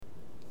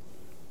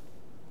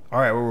All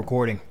right, we're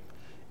recording.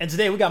 And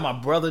today we got my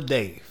brother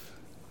Dave.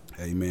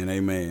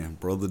 Amen.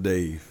 Brother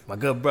Dave. My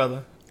good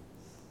brother.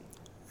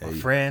 My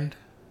friend.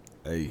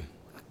 Hey.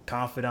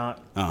 Confidant.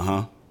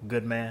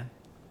 Good man.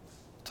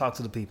 Talk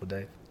to the people,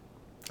 Dave.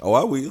 Oh,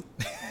 I will.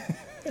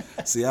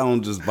 See, I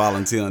don't just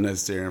volunteer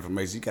unnecessary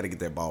information. You got to get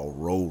that ball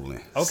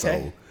rolling. Okay.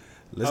 So,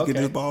 let's get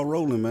this ball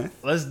rolling, man.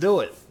 Let's do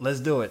it.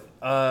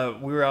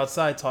 We were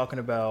outside talking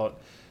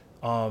about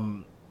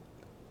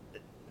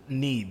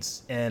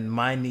needs, and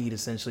my need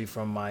essentially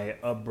from my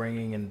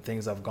upbringing and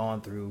things I've gone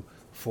through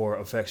for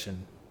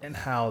affection and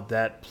how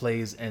that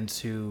plays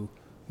into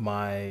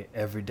my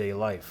everyday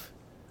life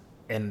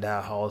and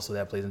how also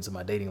that plays into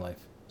my dating life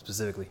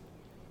specifically.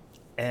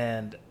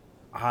 And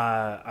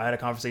I had a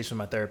conversation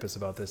with my therapist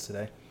about this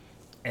today,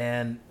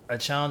 and a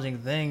challenging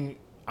thing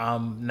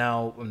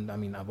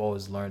I've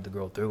always learned to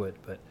grow through it,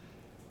 but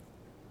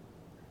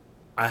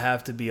I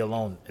have to be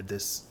alone at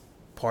this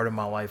part of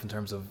my life in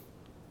terms of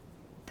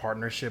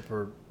partnership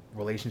or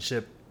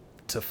relationship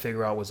to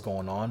figure out what's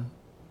going on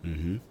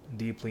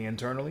deeply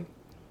internally.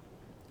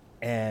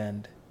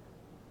 And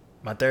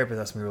my therapist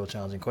asked me a real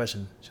challenging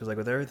question. She was like,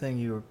 with everything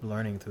you're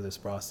learning through this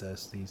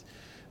process,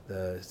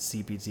 the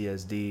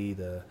CPTSD,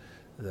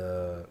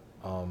 the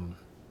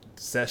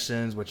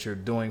sessions, what you're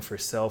doing for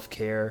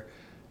self-care,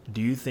 do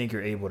you think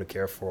you're able to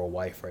care for a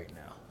wife right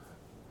now?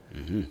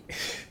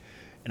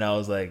 And I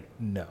was like,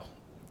 no.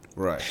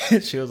 Right.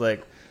 She was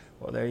like,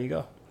 well, there you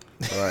go.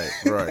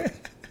 Right.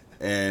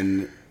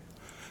 And,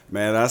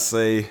 man, I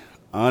say,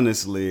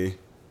 honestly,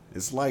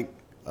 it's like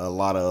a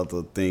lot of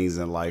other things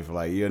in life.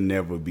 Like, you'll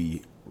never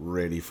be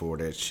ready for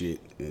that shit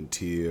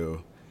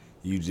until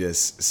you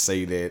just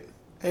say that,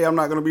 hey, I'm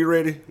not going to be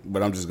ready,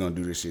 but I'm just going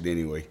to do this shit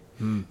anyway.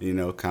 You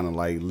know, kind of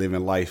like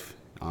living life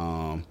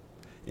in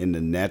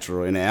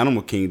the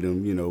animal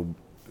kingdom. You know,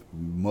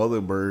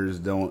 mother birds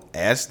don't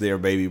ask their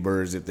baby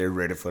birds if they're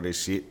ready for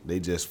this shit. They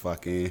just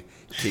fucking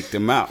kick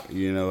them out.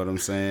 You know what I'm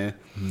saying?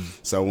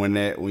 So when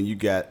you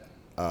got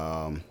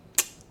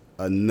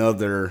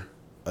another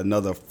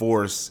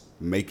force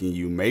making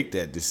you make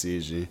that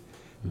decision,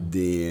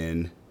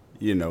 then,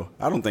 you know,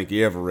 I don't think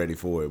you're ever ready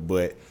for it.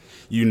 But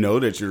you know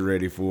that you're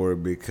ready for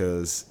it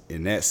because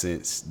in that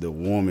sense, the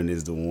woman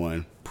is the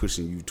one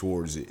pushing you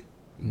towards it.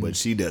 But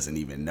she doesn't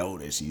even know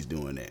that she's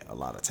doing that a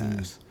lot of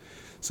times.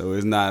 So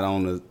it's not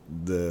on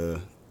the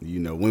you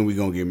know, when we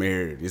gonna get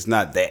married. It's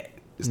not that.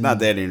 It's not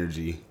that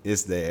energy.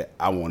 It's that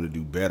I want to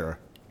do better.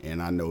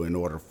 And I know in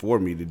order for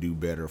me to do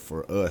better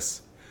for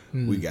us,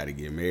 we got to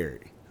get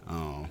married.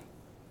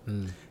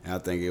 And I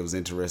think it was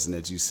interesting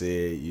that you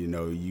said, you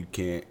know, you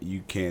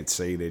can't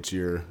say that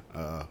you're,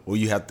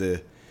 you have to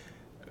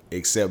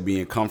accept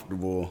being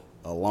comfortable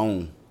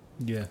alone.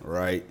 Yeah.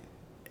 Right.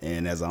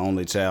 And as an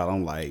only child,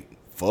 I'm like,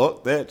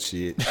 fuck that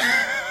shit.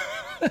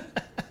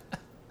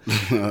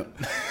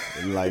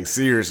 Like,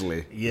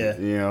 seriously. Yeah.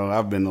 You know,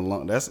 I've been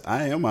alone.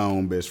 I am my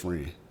own best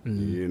friend.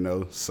 You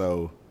know,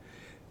 so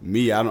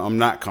me, I'm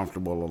not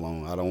comfortable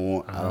alone. I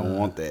don't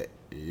want that.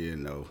 You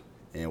know,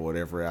 and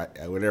whatever I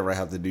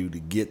have to do to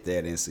get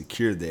that and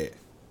secure that,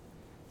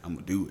 I'm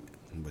gonna do it.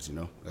 But you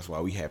know, that's why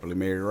we happily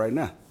married right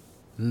now.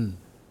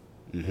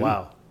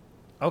 Wow.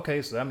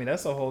 Okay, so I mean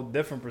that's a whole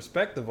different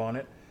perspective on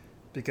it,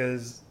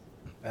 because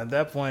at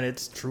that point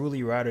it's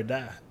truly ride or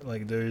die.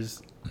 Like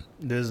there's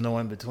no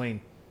in between.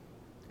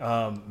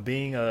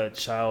 Being a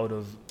child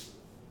of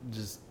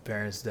just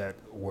parents that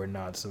were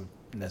not so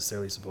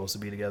necessarily supposed to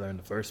be together in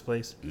the first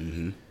place,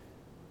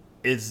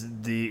 it's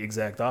the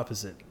exact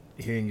opposite.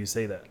 Hearing you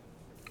say that,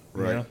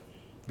 right? You know?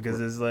 Because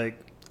it's like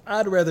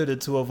I'd rather the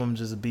two of them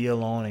just be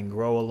alone and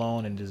grow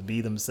alone and just be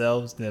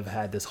themselves than have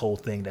had this whole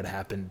thing that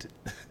happened.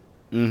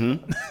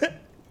 And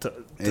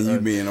you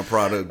being a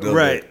product of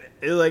right? It.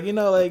 It's like, you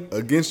know, like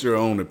against your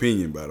own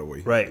opinion, by the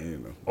way, right? You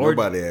know, or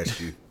nobody asked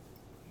you.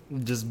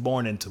 Just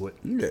born into it.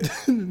 Yeah.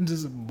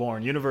 Just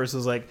born. Universe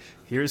is like,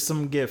 here's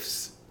some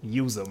gifts.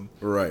 Use them.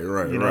 Right.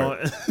 You know?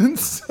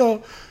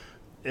 So,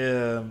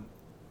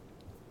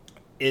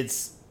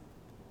 it's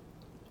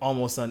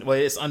almost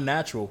it's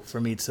unnatural for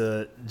me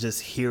to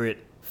just hear it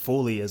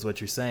fully as what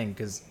you're saying,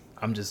 because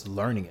I'm just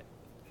learning it.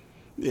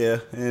 Yeah,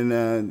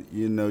 and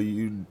you know,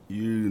 you're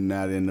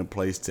not in a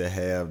place to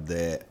have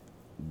that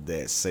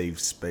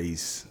safe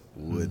space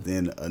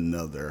within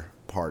another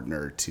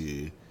partner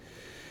to,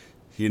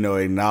 you know,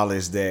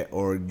 acknowledge that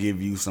or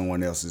give you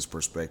someone else's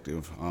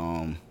perspective.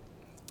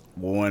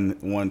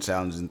 One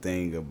challenging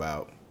thing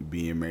about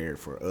being married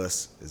for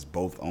us as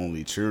both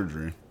only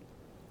children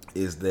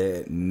is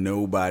that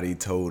nobody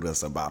told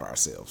us about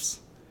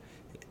ourselves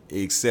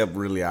except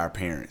really our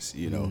parents.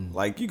 You know,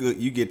 like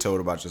you get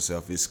told about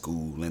yourself at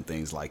school and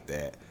things like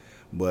that.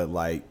 But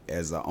like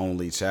as an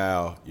only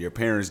child, your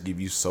parents give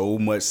you so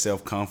much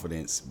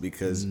self-confidence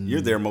because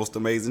you're their most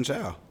amazing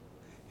child.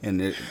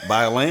 And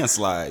by a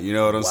landslide, you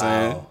know what I'm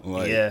saying?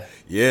 Like,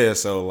 yeah.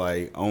 So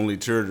like only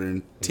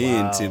children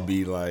tend to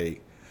be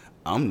like,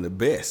 I'm the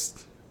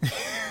best.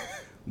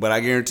 But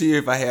I guarantee you,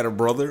 if I had a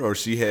brother, or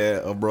she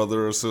had a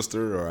brother or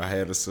sister, or I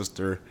had a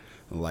sister,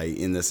 like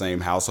in the same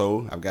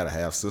household. I've got a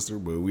half sister,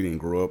 but we didn't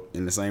grow up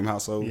in the same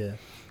household. Yeah.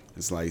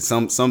 It's like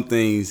some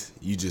things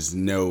you just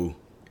know,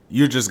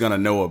 you're just gonna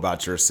know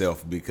about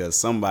yourself because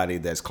somebody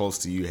that's close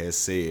to you has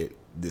said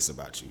this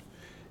about you.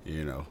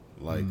 You know,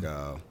 like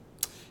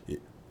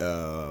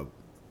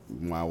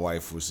my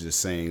wife was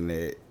just saying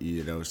that,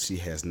 you know, she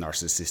has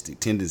narcissistic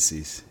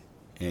tendencies,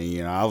 and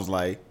you know, I was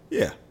like,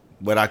 yeah,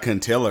 but I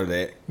couldn't tell her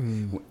that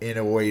in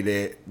a way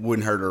that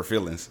wouldn't hurt her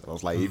feelings. I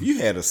was like, if you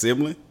had a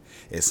sibling,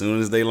 as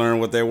soon as they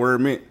learned what that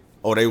word meant,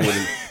 oh, they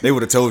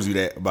would have told you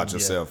that about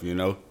yourself, you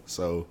know.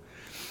 So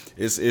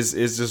it's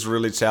just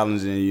really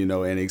challenging, you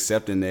know, and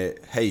accepting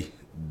that, hey,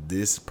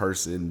 this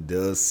person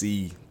does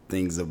see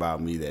things about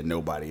me that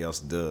nobody else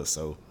does,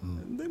 so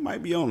they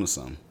might be on to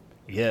something.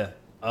 Yeah.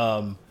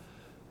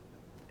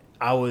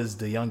 I was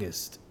the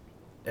youngest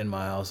in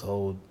my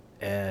household,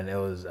 and it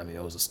was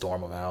a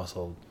storm of a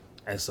household.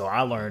 And so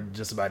I learned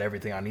just about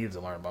everything I needed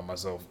to learn about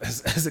myself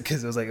as a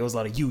kid. It was a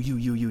lot of you.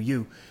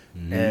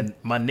 Mm-hmm. And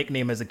my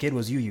nickname as a kid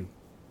was you.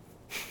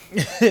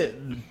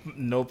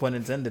 No pun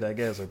intended, I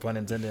guess, or pun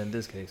intended in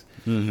this case.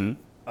 Mm-hmm.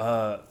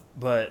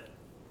 But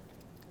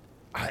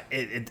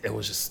it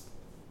was just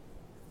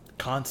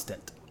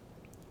constant.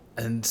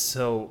 And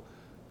so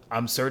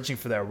I'm searching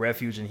for that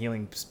refuge and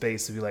healing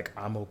space to be like,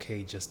 I'm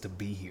okay just to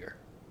be here.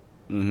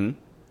 Mm-hmm.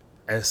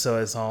 And so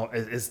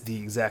it's the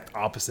exact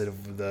opposite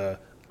of the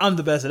I'm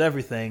the best at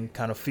everything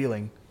kind of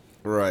feeling,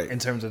 right? In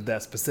terms of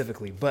that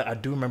specifically. But I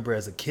do remember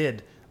as a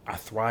kid, I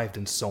thrived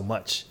in so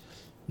much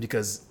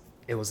because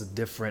it was a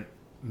different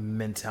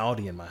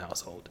mentality in my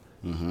household.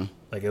 Mm-hmm.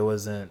 Like it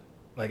wasn't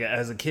like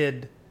as a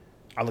kid,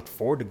 I looked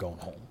forward to going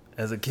home.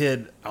 As a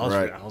kid, I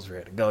was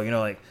ready to go. You know,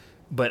 like.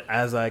 But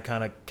as I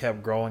kind of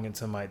kept growing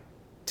into my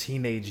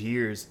teenage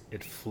years,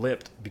 it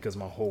flipped because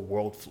my whole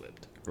world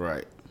flipped.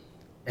 Right.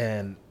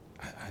 And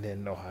I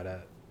didn't know how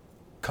to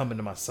come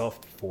into myself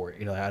for it.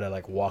 You know, I had to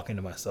like walk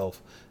into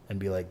myself and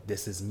be like,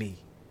 this is me.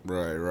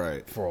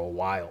 Right. For a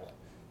while.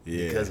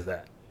 Yeah. Because of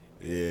that.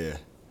 Yeah.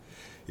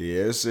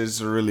 Yeah, it's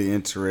really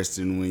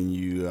interesting when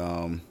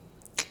you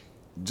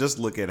just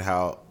look at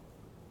how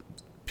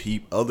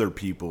other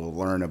people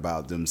learn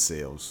about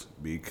themselves,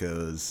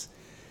 because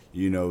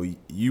you know,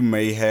 you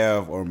may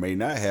have or may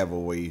not have a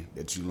way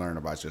that you learn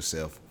about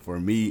yourself. For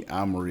me,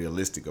 I'm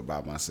realistic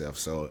about myself.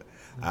 So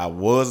I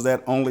was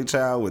that only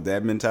child with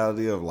that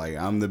mentality of like,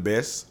 I'm the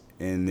best.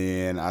 And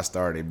then I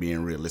started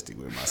being realistic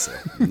with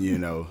myself, you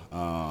know,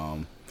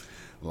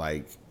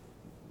 like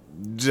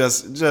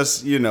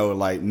just, you know,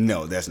 like,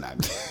 no, that's not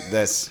me.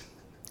 That's,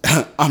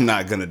 I'm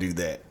not going to do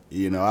that.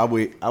 You know, I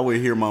would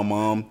hear my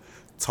mom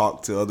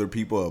talk to other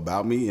people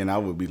about me and I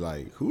would be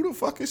like, who the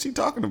fuck is she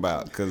talking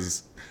about?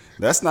 Because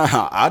that's not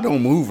how I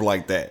don't move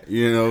like that,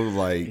 you know.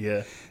 Like,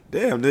 yeah,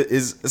 damn.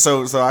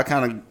 So I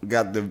kind of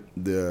got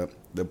the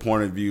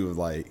point of view of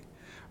like,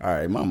 all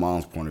right, my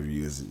mom's point of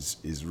view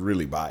is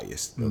really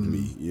biased of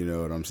me, you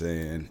know what I'm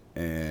saying?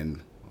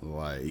 And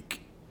like,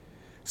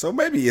 so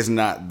maybe it's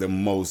not the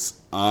most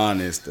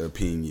honest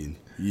opinion,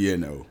 you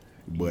know,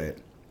 but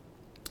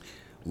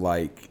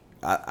like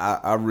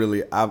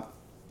I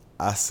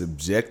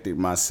subjected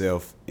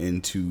myself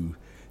into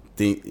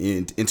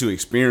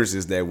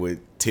experiences that would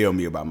tell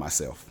me about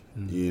myself,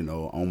 you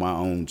know, on my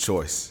own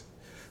choice.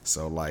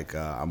 So like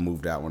I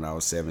moved out when I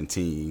was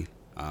 17.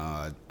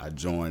 I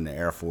joined the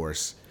Air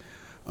Force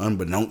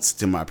unbeknownst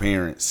to my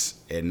parents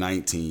at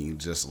 19.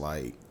 Just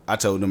like I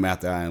told them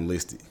after I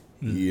enlisted,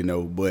 you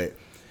know, but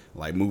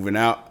like moving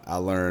out, I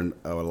learned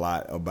a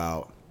lot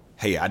about,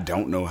 hey, I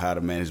don't know how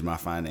to manage my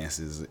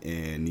finances,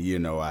 and you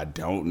know, I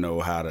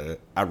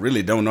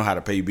really don't know how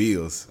to pay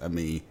bills. I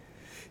mean,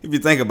 if you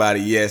think about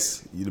it,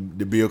 yes,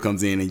 the bill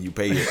comes in and you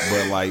pay it,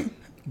 but like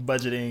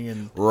budgeting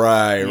and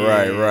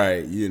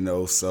right. You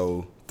know,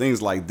 so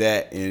things like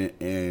that,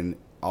 and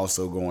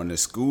also going to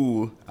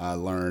school, I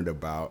learned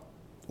about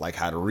like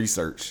how to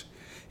research.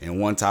 And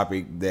one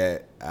topic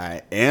that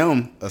I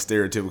am a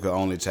stereotypical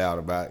only child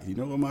about, you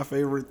know what one of my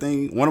favorite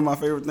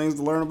things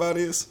to learn about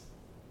is?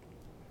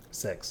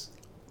 Sex.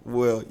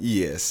 Well,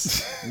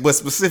 yes, but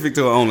specific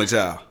to an only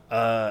child.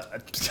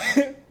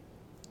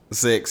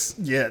 Sex.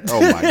 Yeah.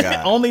 Oh my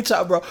God. Only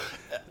child, bro.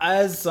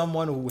 As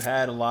someone who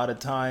had a lot of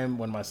time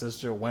when my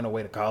sister went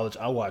away to college,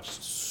 I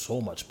watched so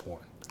much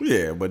porn.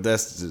 Yeah, but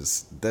that's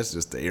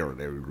just the era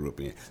that we grew up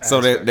in. So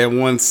that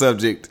one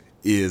subject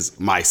is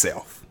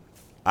myself.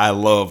 I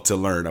love to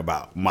learn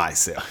about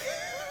myself.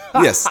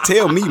 Yes,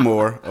 tell me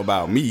more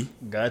about me.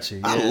 Gotcha.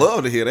 Yeah. I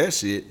love to hear that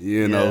shit,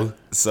 you know.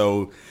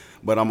 So,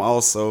 but I'm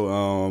also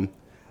a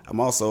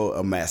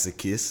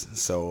masochist,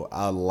 so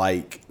I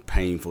like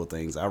painful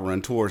things. I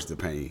run towards the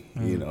pain,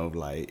 you know,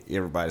 like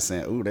everybody's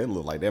saying, ooh, that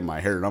look like that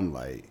might hurt. I'm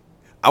like,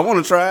 I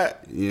want to try it,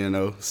 you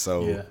know.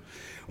 So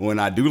when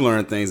I do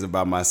learn things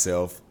about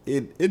myself,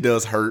 it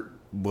does hurt,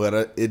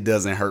 but it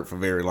doesn't hurt for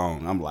very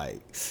long. I'm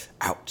like,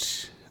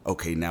 ouch.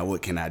 Okay, now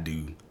what can I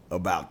do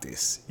about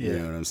this? You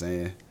know what I'm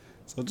saying?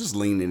 So just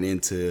leaning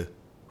into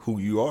who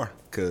you are,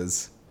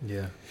 because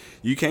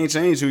you can't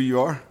change who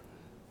you are.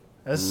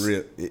 That's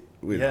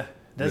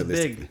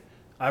big.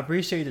 I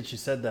appreciate that you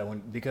said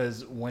that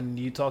because when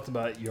you talked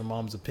about your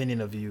mom's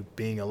opinion of you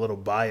being a little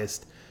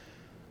biased,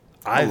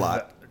 A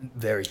lot.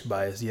 very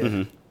biased. Yeah,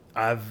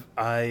 Mm-hmm.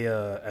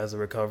 as a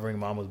recovering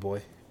mama's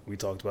boy, we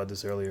talked about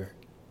this earlier.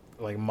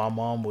 Like my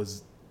mom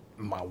was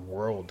my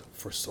world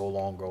for so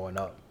long growing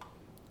up,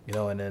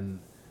 and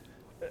then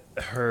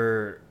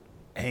her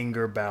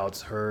anger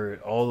bouts, her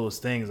all those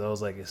things. I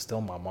was like, it's still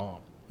my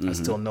mom. Mm-hmm. I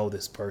still know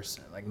this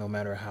person. Like no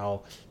matter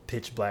how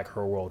pitch black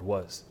her world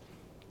was,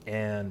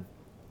 and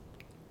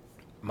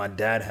my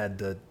dad had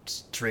the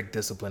strict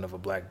discipline of a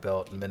black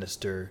belt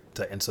minister,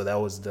 and so that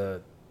was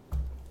the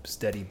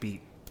steady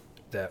beat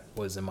that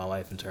was in my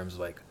life in terms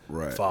of like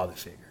Right. father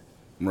figure.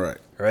 Right.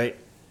 Right.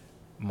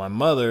 My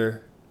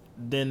mother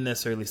didn't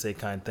necessarily say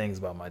kind things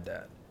about my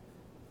dad,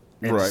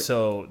 and Right.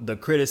 so the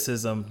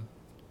criticism.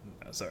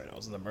 Sorry, that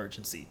was an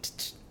emergency.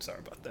 Sorry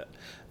about that.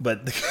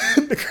 But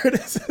the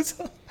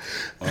criticism,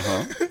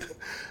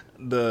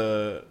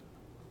 the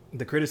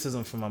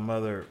criticism from my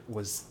mother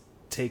was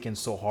taken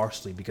so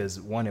harshly because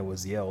one, it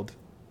was yelled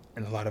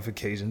in a lot of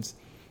occasions,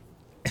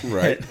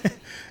 Right.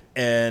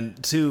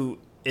 and two,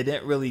 it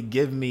didn't really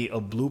give me a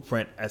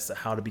blueprint as to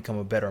how to become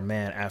a better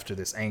man after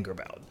this anger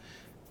bout.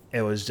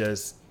 It was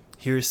just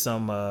here's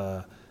some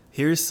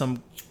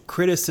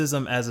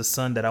criticism as a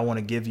son that I want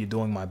to give you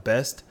doing my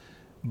best,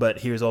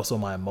 but here's also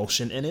my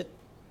emotion in it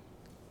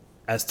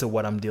as to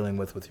what I'm dealing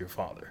with your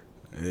father.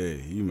 Yeah,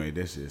 you made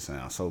that shit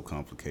sound so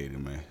complicated,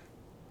 man.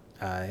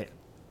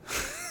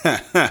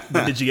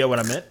 But did you get what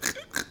I meant?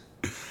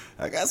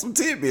 I got some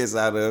tidbits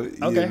out of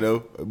it, Okay.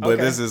 But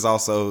Okay. this is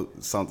also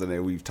something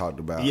that we've talked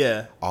about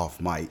off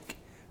mic.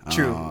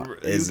 True.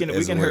 We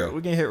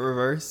We can hit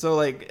reverse. So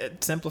like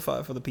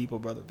simplify for the people,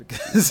 brother,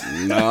 because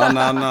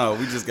No.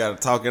 We just got to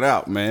talk it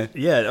out, man.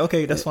 yeah,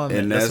 okay, that's what I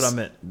meant. That's what I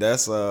meant.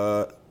 That's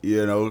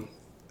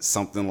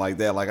something like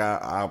that. Like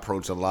I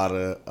approach a lot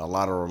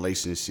of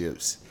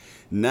relationships,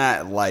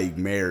 not like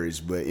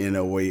marriage, but in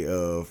a way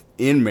of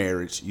in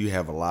marriage you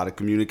have a lot of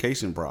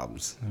communication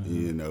problems,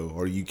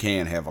 or you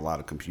can have a lot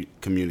of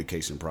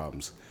communication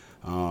problems.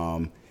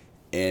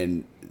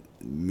 And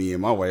me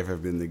and my wife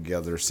have been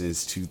together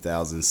since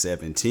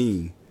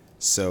 2017,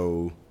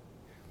 so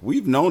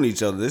we've known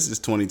each other. This is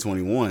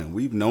 2021.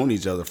 We've known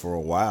each other for a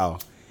while,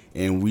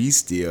 and we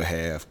still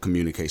have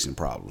communication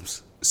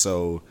problems.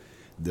 So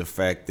the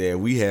fact that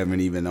we haven't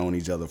even known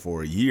each other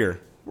for a year,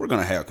 we're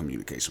gonna have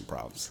communication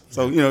problems.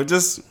 So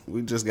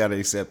we just gotta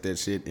accept that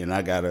shit, and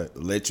I gotta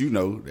let you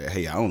know that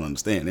hey, I don't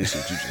understand that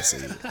shit you just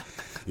said.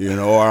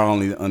 Or I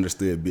only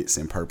understood bits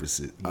and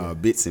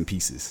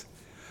pieces.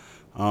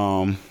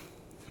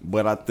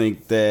 But I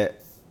think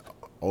that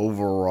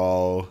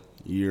overall,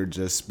 you're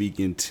just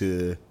speaking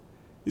to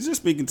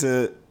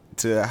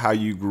how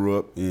you grew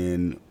up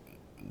and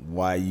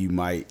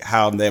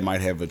how that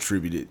might have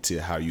attributed to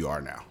how you are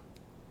now.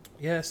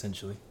 Yeah,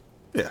 essentially.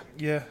 Yeah.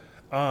 Yeah.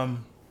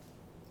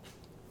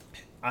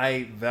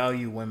 I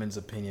value women's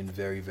opinion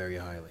very, very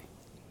highly.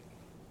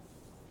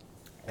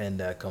 And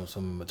that comes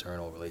from a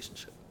maternal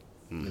relationship.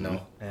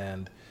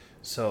 And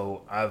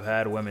so I've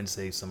had women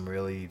say some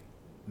really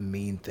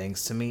mean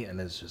things to me, and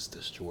it's just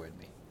destroyed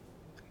me.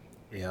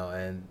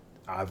 And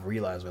I've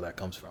realized where that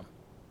comes from.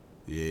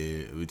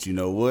 Yeah, but you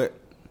know what?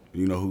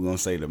 You know who's gonna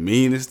say the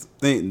meanest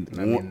thing?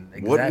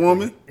 Exactly, what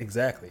woman?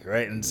 Exactly,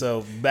 right? And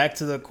so back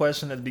to the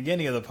question at the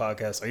beginning of the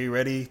podcast: are you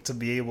ready to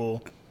be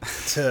able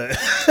to,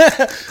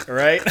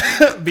 right,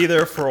 be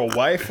there for a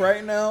wife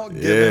right now,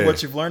 given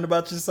what you've learned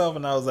about yourself?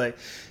 And I was like,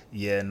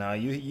 yeah, no,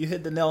 you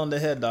hit the nail on the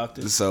head,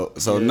 doctor. So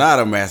not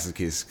a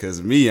masochist,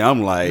 because me,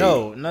 I'm like,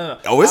 no.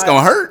 Oh, it's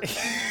gonna hurt.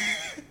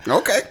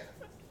 Okay,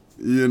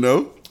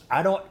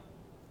 I don't.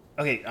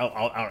 Okay,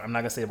 I'm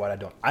not gonna say what I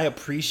don't. I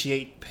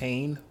appreciate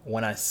pain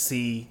when I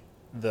see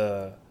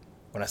the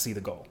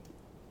goal.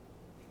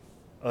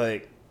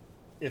 Like,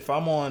 if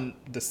I'm on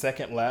the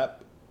second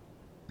lap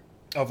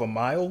of a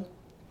mile,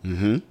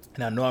 and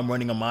I know I'm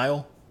running a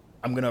mile,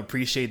 I'm gonna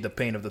appreciate the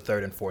pain of the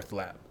third and fourth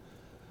lap.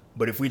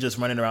 But if we just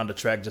running around the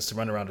track just to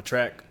run around the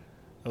track,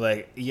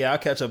 like, yeah, I'll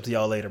catch up to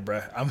y'all later,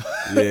 bruh.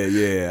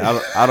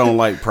 I don't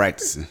like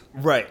practicing.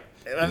 Right.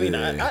 I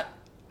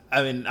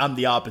mean, I'm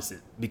the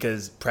opposite,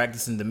 because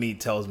practicing to me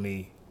tells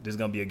me there's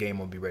going to be a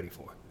game I'll be ready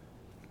for.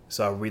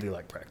 So I really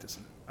like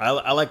practicing.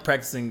 I like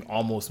practicing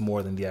almost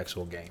more than the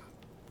actual game.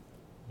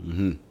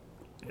 Mm-hmm.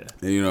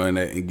 Yeah.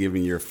 And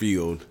giving your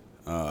field,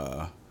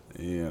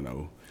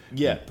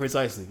 Yeah,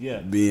 precisely. Yeah.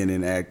 Being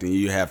in acting,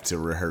 you have to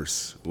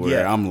rehearse.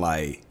 Where I'm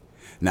like,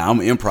 I'm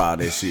going to improv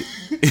that shit.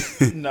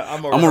 No,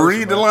 I'm going to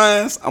read the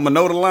lines. I'm going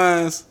to know the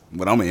lines,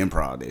 but I'm going to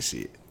improv that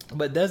shit.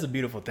 But that's a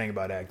beautiful thing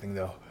about acting,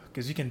 though,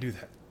 because you can do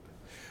that.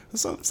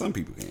 Some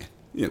people can,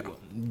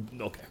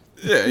 Okay.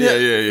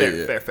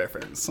 Yeah. Fair.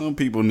 Some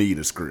people need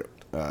a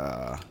script.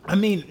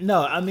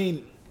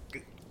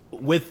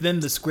 Within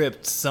the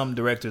script, some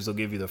directors will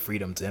give you the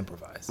freedom to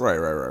improvise.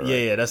 Right.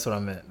 Yeah, that's what I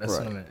meant.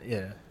 What I meant.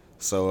 Yeah.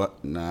 So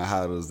now,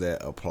 how does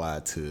that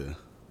apply to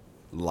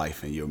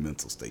life and your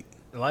mental state?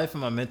 Life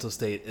and my mental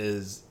state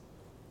is,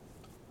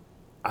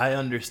 I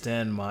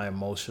understand my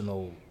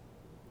emotional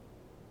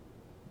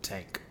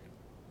tank.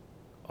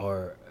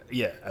 or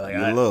yeah, like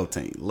Your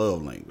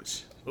love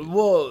language.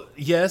 well,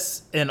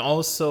 yes, and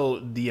also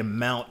the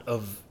amount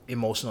of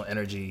emotional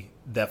energy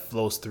that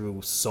flows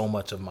through so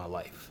much of my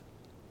life.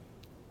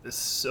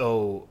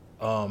 So,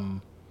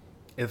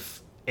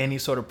 if any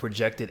sort of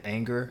projected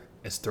anger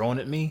is thrown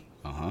at me,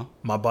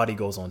 my body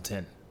goes on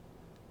 10.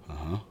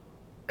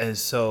 And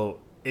so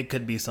it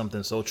could be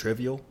something so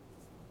trivial,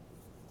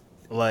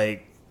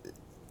 like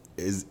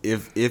Is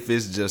if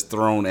it's just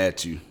thrown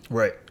at you.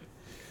 right.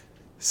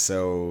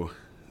 So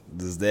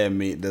does that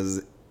mean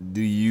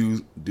do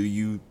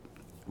you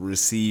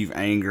receive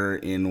anger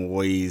in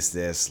ways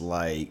that's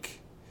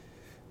like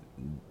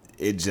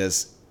it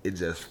just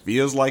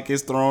feels like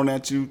it's thrown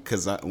at you?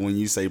 Because when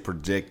you say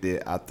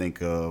projected, I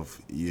think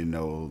of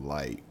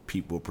like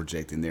people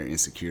projecting their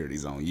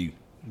insecurities on you.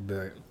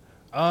 Very.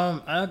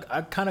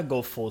 I kind of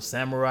go full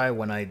samurai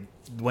when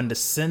the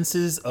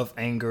senses of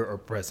anger are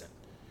present.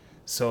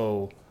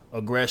 So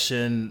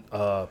aggression,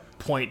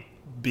 point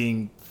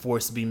being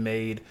forced to be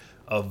made,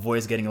 a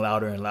voice getting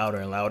louder and louder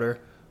and louder.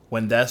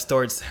 When that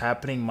starts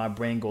happening, my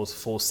brain goes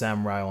full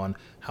samurai on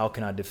how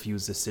can I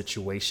diffuse this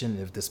situation.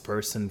 If this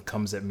person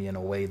comes at me in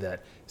a way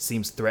that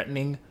seems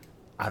threatening,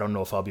 I don't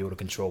know if I'll be able to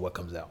control what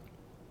comes out.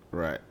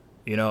 Right.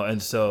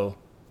 And so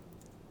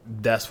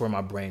that's where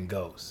my brain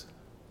goes.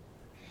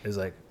 It's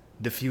like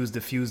diffuse.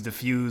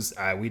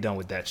 All right, we done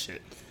with that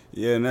shit.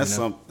 Yeah, and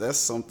that's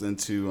something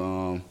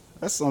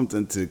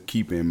to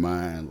keep in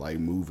mind, like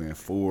moving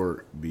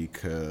forward,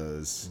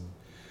 because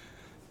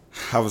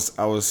I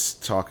was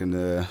talking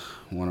to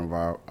one of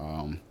our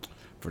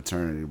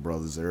fraternity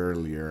brothers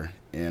earlier,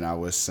 and I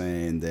was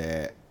saying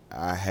that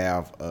I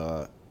have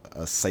a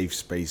safe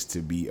space to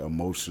be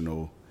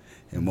emotionally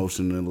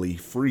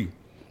free,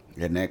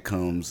 and that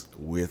comes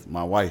with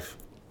my wife.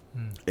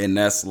 And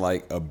that's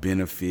like a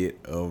benefit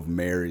of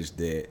marriage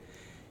that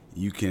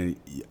you can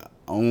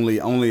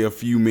only a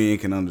few men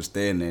can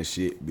understand that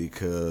shit,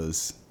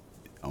 because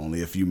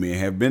only a few men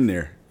have been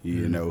there,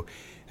 you know.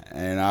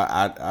 And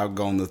I've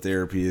gone to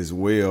therapy as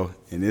well,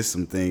 and there's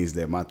some things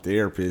that my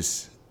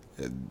therapist,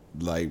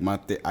 like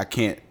I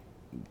can't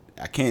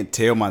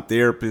tell my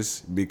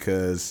therapist,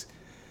 because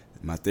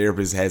my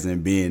therapist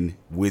hasn't been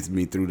with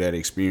me through that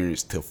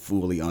experience to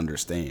fully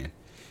understand,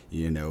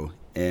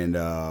 And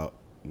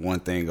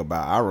one thing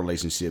about our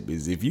relationship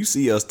is if you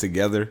see us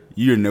together,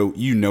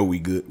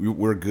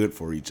 we're good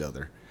for each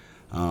other,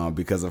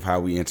 because of how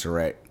we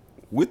interact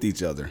with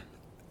each other.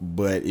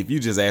 But if you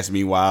just ask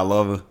me why I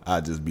love her,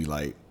 I'd just be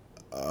like,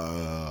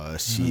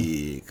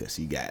 shit, cause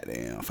she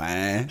goddamn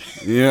fine.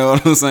 You know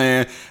what I'm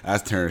saying? I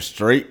turn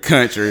straight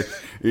country,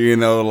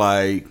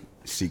 like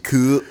she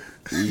cook,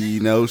 she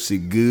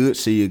good,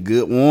 she a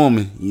good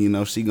woman,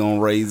 she gonna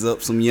raise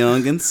up some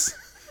youngins,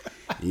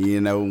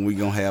 and we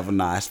gonna have a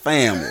nice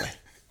family.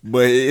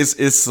 But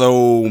it's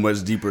so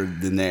much deeper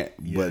than that.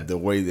 Yeah. But the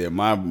way that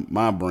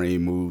my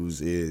brain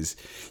moves is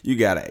you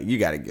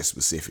gotta get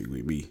specific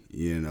with me,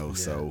 Yeah.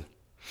 So,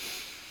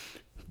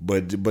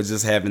 but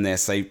just having that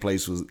safe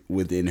place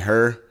within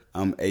her,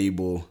 I'm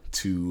able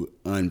to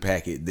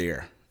unpack it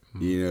there.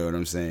 You know what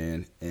I'm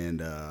saying?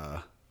 And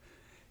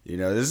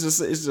it's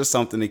just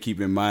something to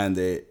keep in mind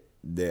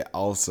that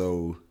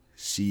also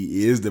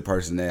she is the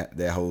person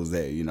that holds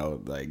that.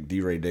 Like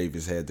D-Ray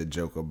Davis had the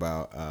joke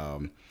about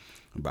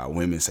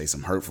women say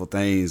some hurtful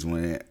things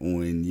when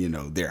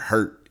they're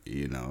hurt.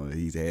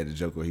 He's had a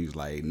joke where he was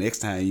like, next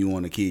time you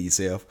want to kill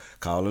yourself,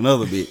 call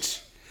another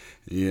bitch.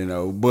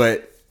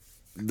 But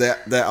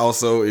that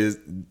also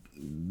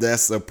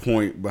that's a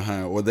point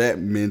behind, or that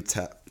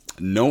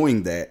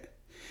knowing that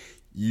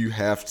you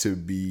have to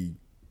be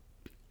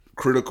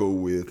critical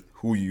with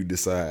who you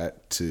decide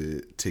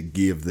to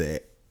give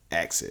that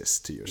access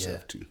to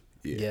yourself to.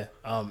 Yeah.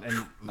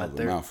 And my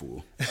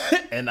mouthful.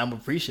 And I'm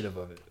appreciative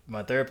of it.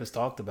 My therapist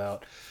talked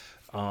about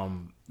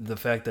the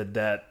fact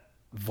that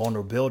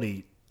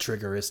vulnerability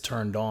trigger is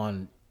turned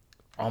on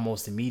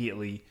almost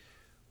immediately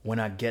when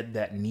I get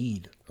that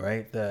need,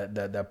 right?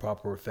 That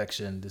proper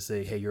affection to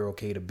say, hey, you're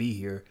okay to be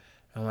here.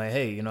 I'm like,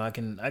 hey, I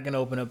can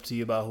open up to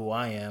you about who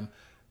I am.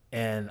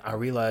 And I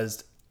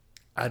realized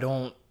I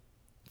don't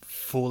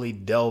fully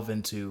delve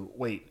into,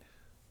 wait,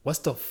 what's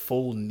the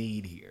full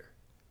need here?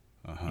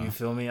 You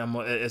feel me?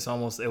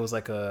 It was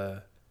like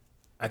I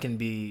can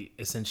be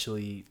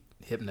essentially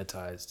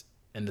hypnotized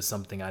into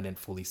something I didn't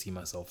fully see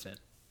myself in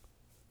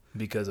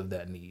because of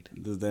that need.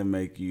 Does that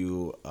make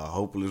you a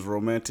hopeless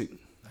romantic?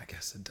 I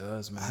guess it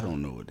does, man. I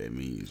don't know what that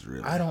means,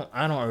 really. I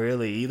don't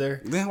really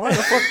either. Then why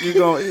the fuck you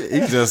going? He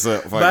just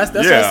I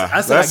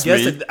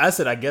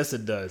said I guess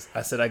it does.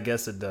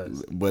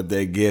 But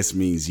that guess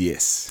means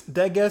yes.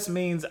 That guess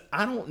means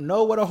I don't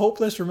know what a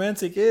hopeless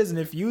romantic is, and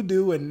if you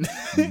do, and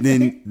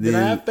then I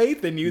have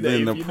faith in you.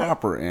 Then the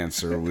proper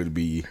answer would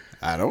be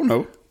I don't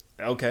know.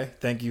 Okay,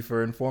 thank you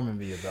for informing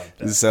me about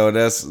that. So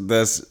that's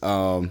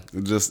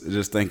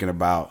just thinking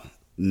about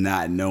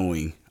not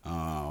knowing.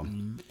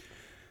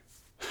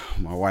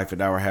 My wife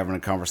and I were having a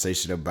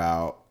conversation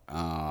about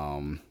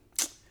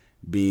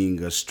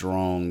being a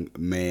strong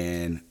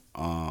man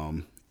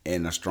and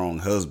a strong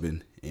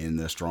husband, and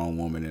the strong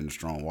woman and the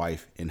strong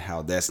wife, and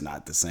how that's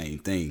not the same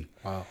thing.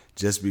 Wow.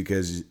 Just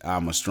because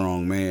I'm a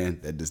strong man,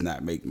 that does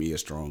not make me a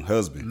strong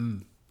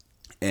husband.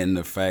 And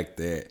the fact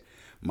that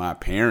my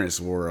parents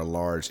were a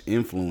large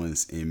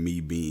influence in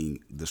me being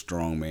the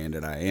strong man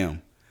that I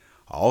am.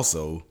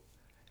 Also,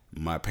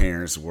 my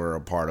parents were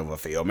a part of a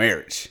failed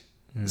marriage.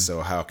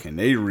 So how can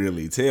they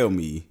really tell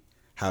me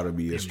how to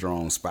be a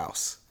strong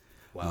spouse?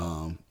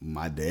 Wow.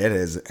 My dad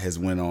has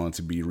went on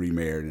to be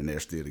remarried and they're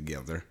still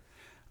together.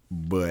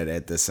 But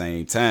at the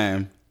same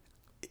time,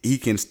 he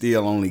can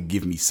still only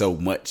give me so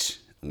much.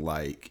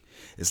 Like,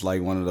 it's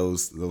like one of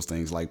those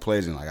things like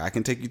pledging. Like, I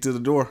can take you to the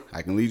door.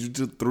 I can lead you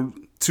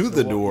to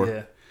the door.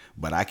 Yeah.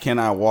 But I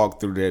cannot walk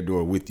through that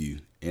door with you.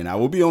 And I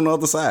will be on the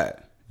other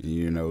side.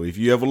 You know, if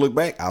you ever look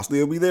back, I'll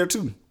still be there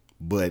too.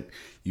 But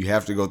you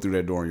have to go through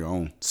that door on your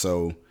own.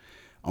 So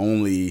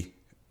only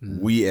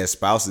we as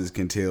spouses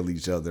can tell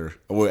each other,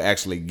 or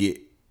actually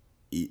get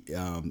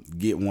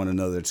one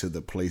another to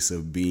the place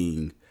of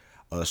being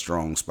a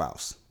strong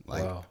spouse.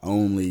 Like,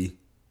 only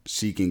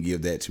she can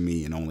give that to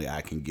me and only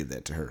I can give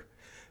that to her.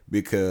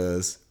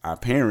 Because our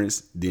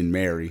parents didn't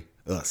marry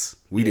us.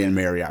 We didn't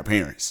marry our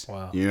parents.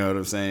 Wow. You know what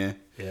I'm saying?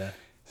 Yeah.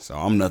 So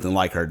I'm nothing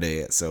like her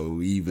dad.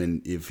 So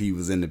even if he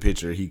was in the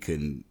picture, he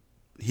couldn't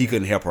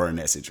help her in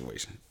that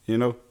situation. You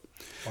know?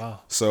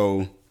 Wow.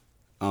 So,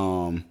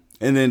 and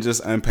then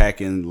just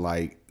unpacking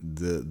like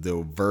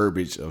the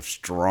verbiage of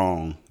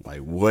strong, like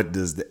what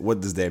does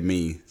that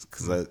mean?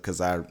 Because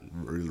I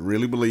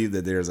really believe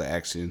that there's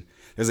an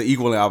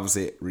equal and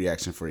opposite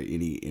reaction for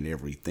any and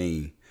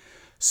everything.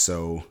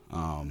 So,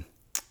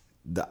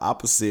 the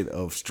opposite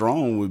of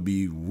strong would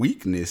be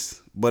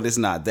weakness, but it's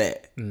not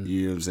that. You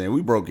know what I'm saying?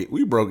 We broke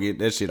it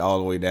that shit all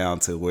the way down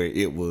to where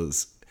it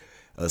was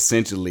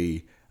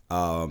essentially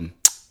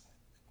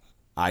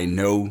I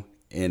know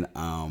and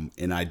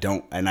I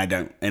don't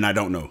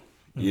know.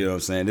 You know what I'm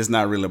saying? It's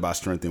not really about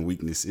strength and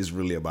weakness. It's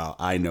really about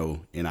I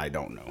know and I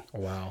don't know.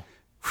 Wow.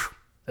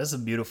 That's a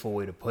beautiful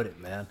way to put it,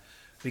 man.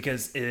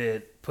 Because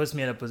it puts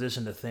me in a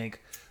position to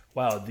think,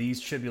 wow, these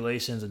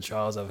tribulations and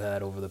trials I've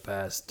had over the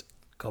past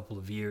couple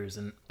of years,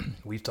 and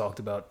we've talked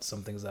about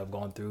some things I've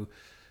gone through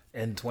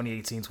in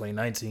 2018,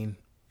 2019.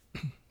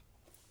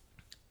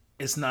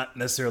 It's not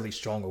necessarily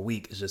strong or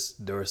weak. It's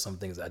just there are some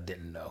things I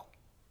didn't know.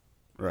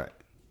 Right.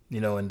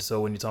 You know, and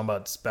so when you're talking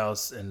about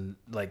spouse and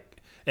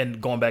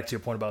going back to your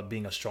point about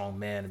being a strong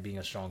man and being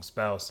a strong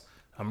spouse,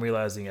 I'm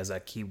realizing as I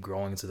keep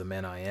growing into the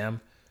man I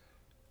am,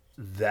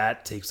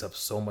 that takes up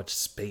so much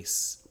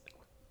space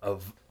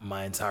of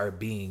my entire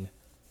being.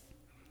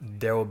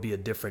 There will be a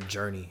different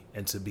journey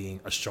into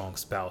being a strong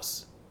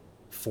spouse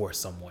for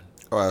someone.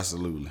 Oh,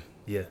 absolutely.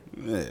 Yeah.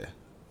 Yeah.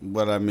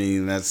 But I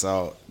mean, that's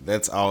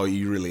all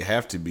you really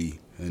have to be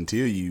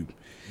until you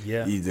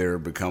either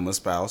become a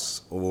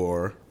spouse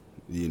or,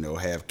 you know,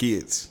 have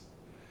kids.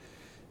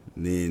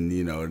 Then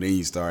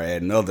you start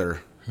adding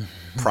other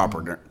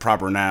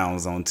proper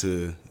nouns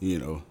onto, you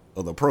know,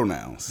 other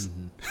pronouns.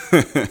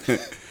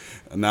 Mm-hmm.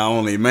 Not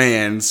only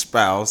man,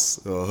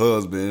 spouse, or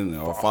husband,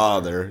 or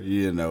father,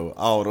 you know,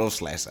 all those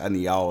slashes. I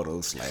need all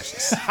those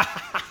slashes.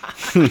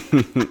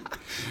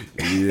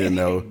 You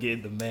know.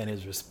 Give the man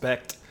his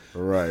respect.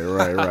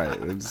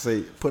 Right.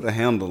 Say, put a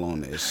handle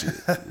on that shit.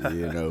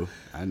 You know,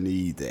 I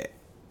need that.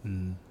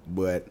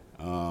 But,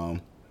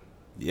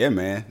 yeah,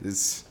 man,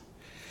 it's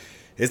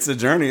a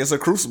journey. It's a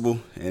crucible,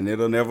 and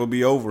it'll never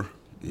be over.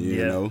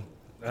 You know.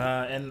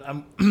 And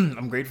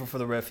I'm grateful for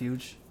the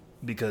refuge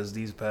because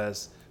these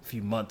past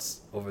few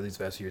months, over these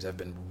past years, have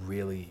been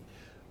really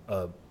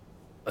a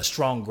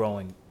strong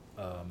growing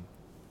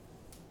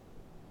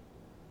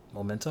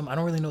momentum. I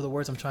don't really know the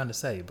words I'm trying to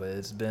say, but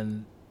it's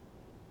been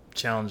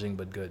challenging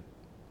but good.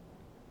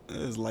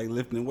 It's like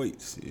lifting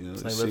weights. You know,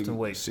 it's like lifting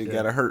weights. Shit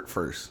gotta hurt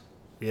first.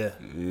 Yeah.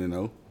 You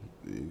know,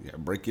 you gotta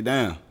break you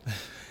down.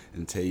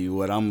 And tell you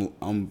what,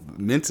 I'm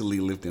mentally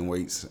lifting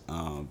weights,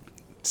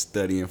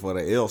 studying for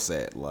the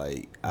LSAT.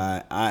 Like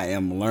I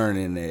am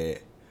learning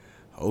that.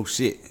 Oh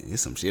shit,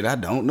 it's some shit I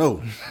don't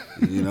know.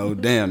 You know,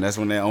 damn, that's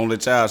when that only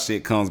child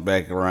shit comes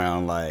back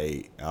around.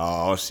 Like,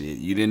 oh shit,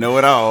 you didn't know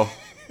it all.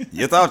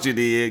 You thought you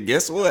did.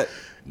 Guess what?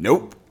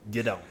 Nope.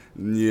 You don't.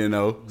 You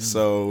know,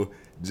 so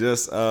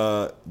just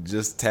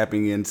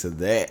tapping into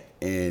that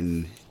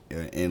and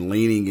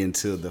leaning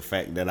into the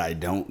fact that I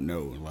don't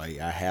know. Like,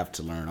 I have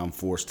to learn. I'm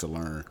forced to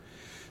learn,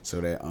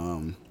 so that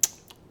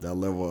that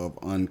level of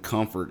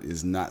uncomfort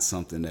is not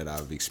something that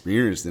I've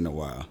experienced in a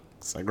while.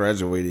 So I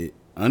graduated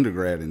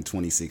undergrad in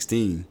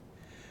 2016.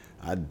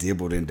 I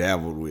dibbled and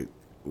dabbled with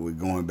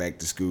going back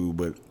to school,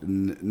 but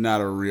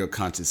not a real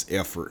conscious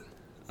effort.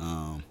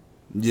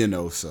 You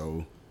know,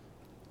 so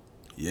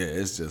yeah,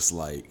 it's just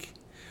like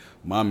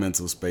my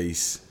mental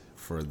space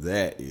for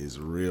that is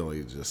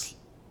really just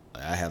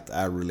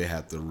I really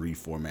have to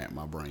reformat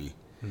my brain.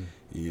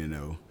 You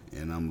know,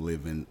 and I'm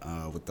living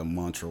with the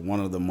mantra. One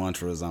of the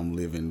mantras I'm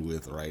living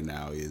with right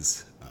now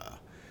is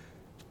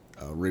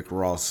Rick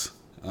Ross,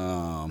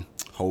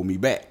 "Hold Me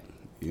Back."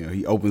 You know,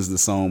 he opens the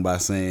song by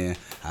saying,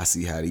 "I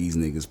see how these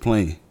niggas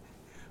playing,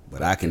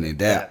 but I can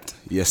adapt.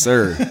 Yes,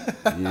 sir.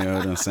 You know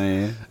what I'm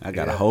saying? I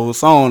got a whole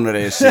song of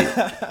that shit.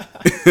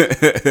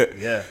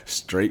 Yeah.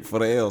 Straight for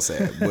the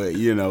LSAT. But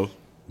you know,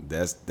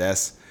 that's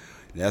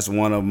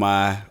one of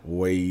my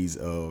ways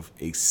of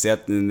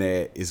accepting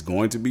that it's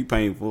going to be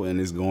painful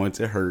and it's going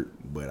to hurt,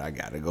 but I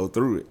gotta go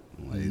through it.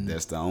 Like,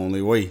 that's the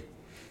only way.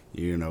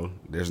 You know,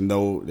 there's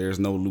no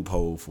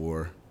loophole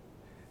for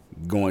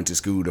going to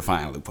school to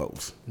find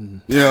loopholes.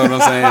 You know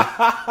what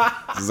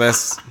I'm saying?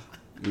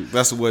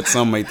 That's what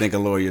some may think a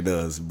lawyer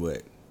does,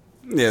 but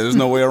yeah, there's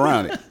no way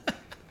around it.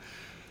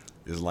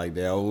 It's like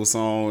that old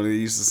song they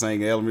used to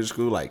sing in elementary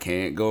school, like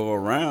 "Can't go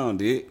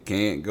around it,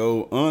 can't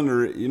go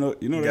under it." You know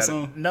that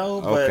song?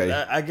 No, but okay.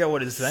 I get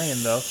what it's saying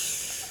though.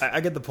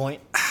 I get the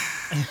point.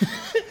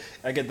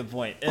 I get the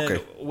point. And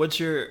what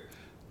you're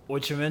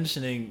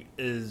mentioning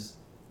is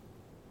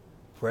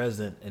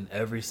present in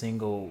every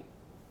single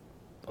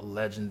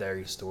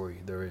legendary story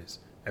there is.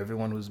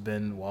 Everyone who's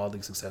been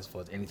wildly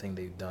successful at anything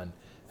they've done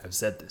have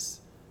said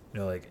this.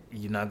 You know, like,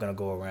 you're not gonna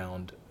go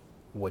around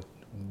what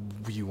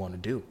you want to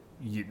do.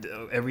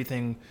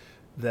 Everything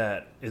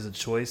that is a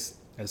choice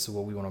as to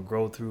what we want to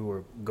grow through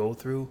or go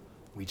through,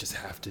 we just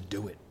have to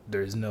do it.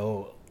 There's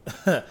no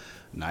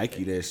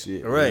Nike that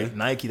shit, right? Man.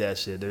 Nike that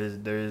shit.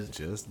 There's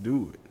just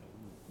do it,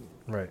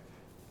 right?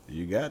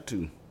 You got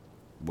to.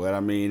 But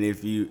I mean,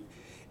 if you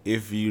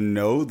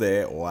know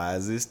that, why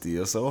is it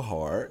still so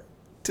hard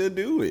to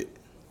do it?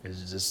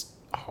 It's just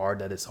hard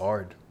that it's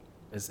hard.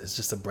 It's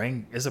just a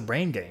brain. It's a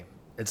brain game.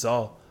 It's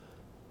all.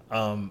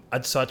 I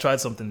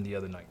tried something the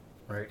other night,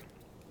 right?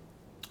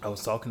 I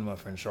was talking to my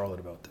friend Charlotte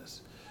about this,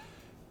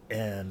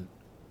 and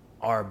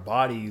our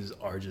bodies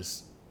are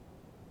just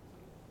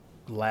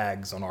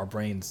lags on our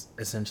brains,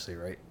 essentially,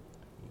 right?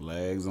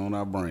 Lags on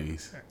our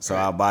brains. So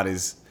our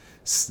bodies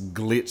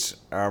glitch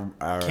our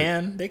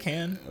They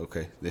can.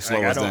 Okay. They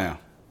slow us down.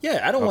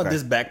 Yeah, I don't want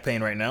this back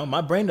pain right now.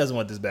 My brain doesn't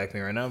want this back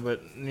pain right now,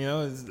 but you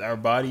know, my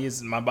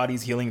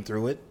body's healing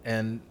through it,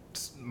 and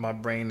my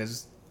brain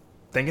is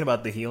thinking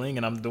about the healing,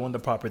 and I'm doing the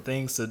proper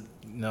things to,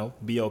 you know,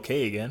 be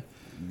okay again.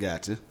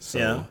 Gotcha.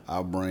 So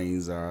our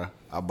bodies are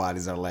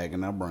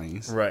lagging our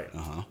brains. Right.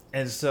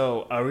 And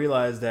so I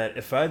realized that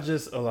if I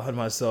just allowed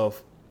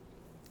myself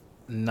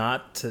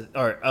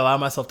allow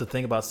myself to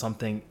think about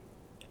something,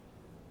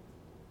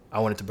 I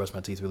wanted to brush my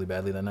teeth really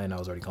badly that night, and I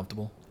was already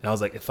comfortable. And I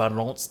was like, if I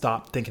don't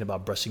stop thinking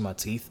about brushing my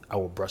teeth, I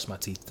will brush my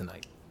teeth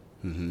tonight.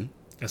 Mm-hmm.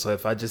 And so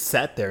if I just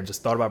sat there and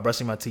just thought about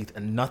brushing my teeth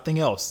and nothing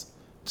else,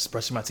 just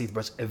brushing my teeth,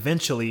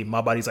 eventually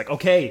my body's like,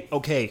 okay,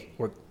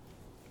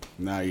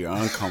 now you're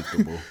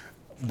uncomfortable.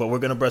 But we're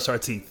gonna brush our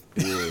teeth.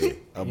 Yeah,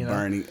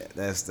 burning.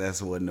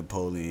 That's what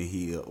Napoleon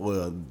Hill.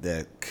 Well,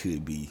 that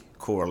could be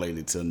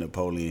correlated to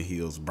Napoleon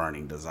Hill's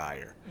burning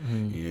desire.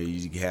 Mm-hmm. You know,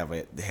 you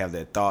have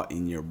that thought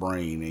in your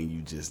brain, and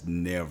you just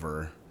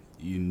never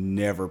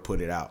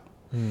put it out.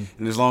 Mm.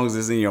 And as long as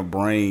it's in your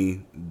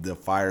brain, the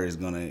fire is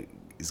gonna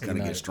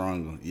get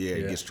stronger. Yeah,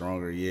 it gets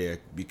stronger. Yeah,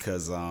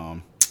 because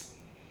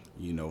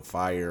you know,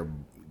 fire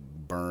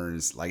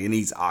burns, like, it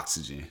needs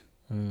oxygen.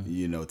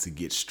 You know, to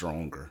get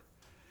stronger.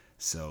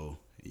 So,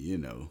 you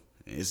know,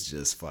 it's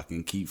just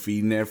fucking keep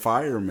feeding that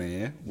fire,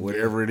 man.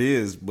 Whatever it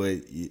is,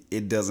 but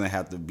it doesn't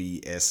have to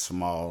be as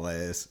small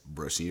as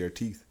brushing your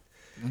teeth.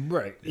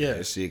 Right. Yeah.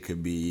 That shit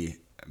could be.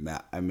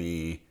 I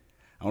mean,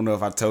 I don't know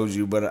if I told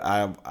you, but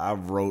I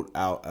wrote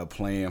out a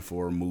plan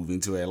for moving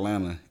to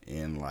Atlanta,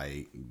 and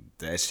like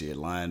that shit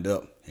lined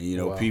up. And you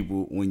know,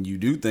 people, when you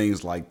do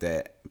things like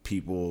that,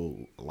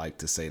 people like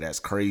to say that's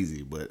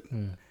crazy, but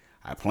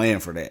I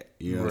planned for that.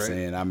 You know what I'm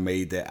saying? I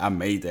made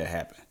that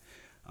happen.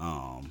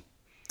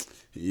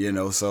 You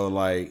know, so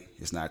like,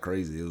 it's not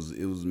crazy.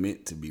 It was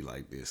meant to be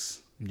like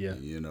this. Yeah.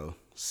 You know,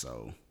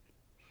 so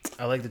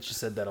I like that you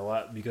said that a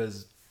lot,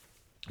 because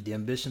the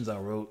ambitions I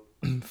wrote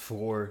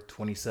for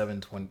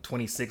 26,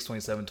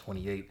 27,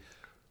 28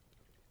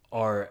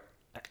 are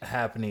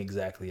happening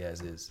exactly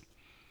as is.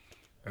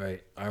 All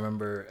right. I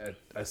remember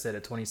I said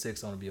at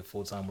 26 I want to be a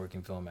full-time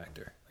working film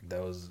actor. Like,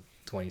 that was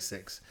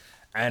 26.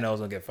 I know I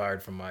was gonna get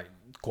fired from my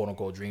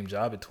quote-unquote dream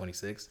job at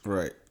 26.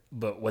 Right.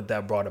 But what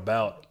that brought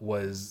about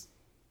was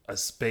a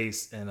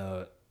space and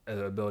an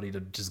ability to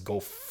just go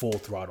full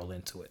throttle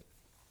into it.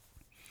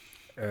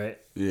 All right.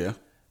 Yeah.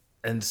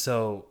 And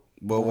so,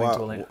 but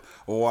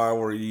why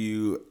were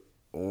you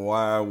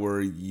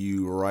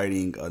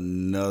writing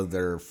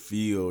another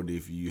field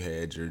if you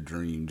had your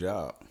dream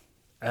job?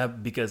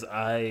 Because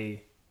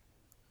I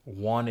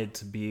wanted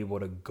to be able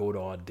to go to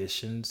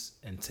auditions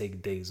and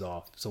take days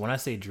off. So when I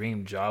say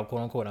dream job,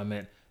 quote unquote, I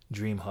meant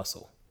dream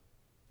hustle.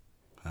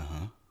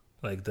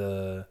 Like,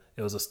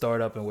 it was a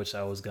startup in which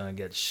I was gonna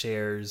get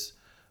shares.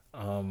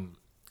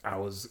 I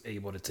was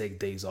able to take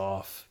days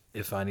off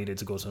if I needed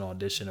to go to an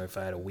audition, or if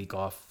I had a week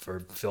off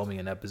for filming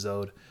an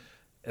episode.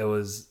 I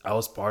was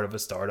part of a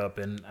startup,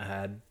 and I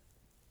had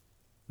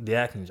the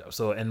acting job.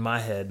 So in my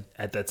head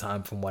at that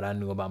time, from what I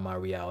knew about my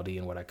reality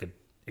and what I could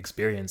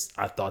experience,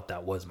 I thought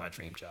that was my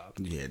dream job.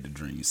 You had the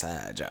dream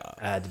side job.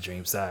 I had the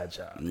dream side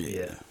job.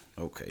 Yeah.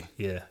 Okay.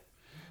 Yeah.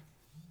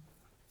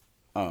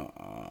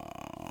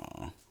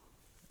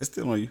 It's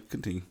still on you.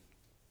 Continue.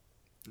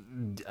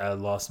 I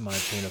lost my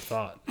train of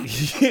thought.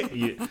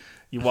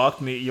 you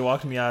walked me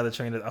out of the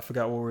train. I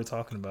forgot what we were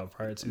talking about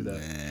prior to that.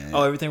 Man.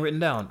 Oh, everything written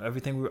down.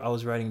 Everything I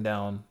was writing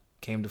down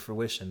came to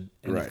fruition,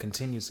 and Right. it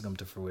continues to come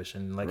to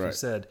fruition. And like you Right.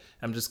 said,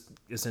 I'm just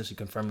essentially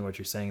confirming what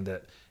you're saying.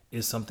 That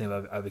is something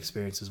I've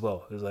experienced as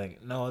well. It's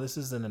like, no, this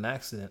isn't an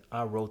accident.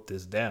 I wrote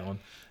this down.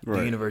 Right.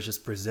 The universe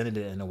just presented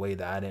it in a way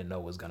that I didn't know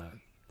was gonna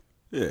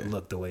Yeah.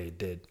 look the way it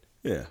did.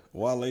 Yeah.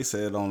 Wale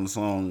said on the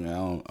song,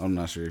 I'm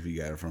not sure if he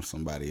got it from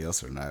somebody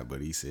else or not, but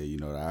he said,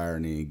 the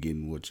irony in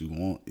getting what you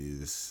want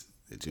is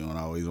that you don't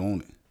always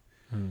want it.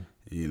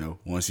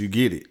 Once you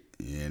get it.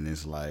 And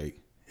it's like,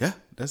 yeah,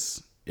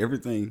 that's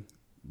everything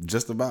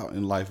just about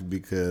in life,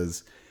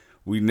 because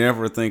we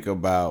never think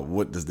about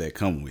what does that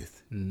come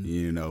with.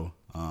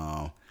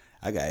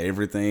 I got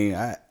everything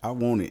I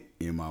wanted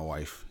in my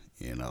wife,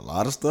 and a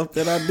lot of stuff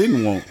that I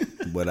didn't want,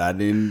 but I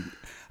didn't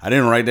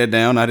write that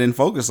down. I didn't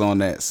focus on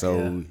that.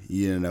 So,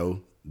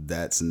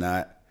 that's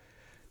not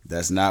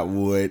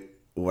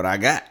what I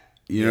got.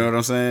 You know what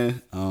I'm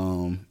saying?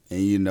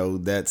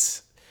 And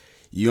that's,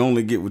 you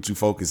only get what you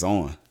focus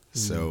on.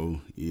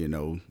 So,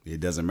 it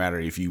doesn't matter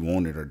if you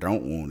want it or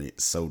don't want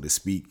it, so to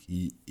speak.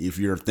 If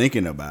you're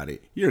thinking about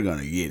it, you're going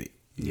to get it.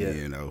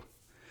 Yeah.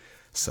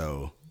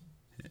 So,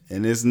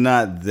 and it's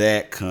not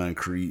that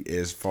concrete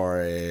as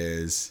far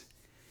as,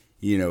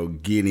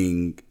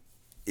 getting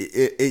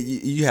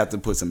you have to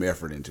put some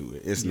effort into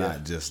it. It's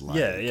not just like,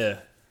 yeah.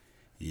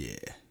 I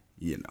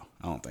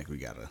don't think we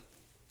got to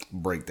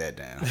break that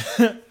down.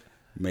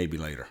 Maybe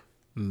later.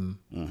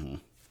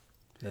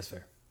 That's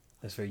fair.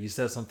 That's fair. You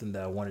said something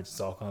that I wanted to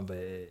talk on, but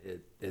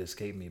it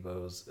escaped me. But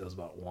it was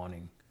about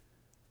wanting.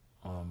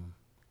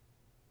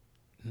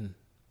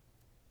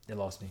 It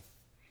lost me.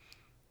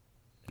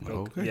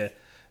 Okay. Yeah,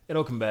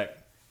 it'll come back.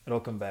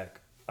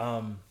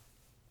 Do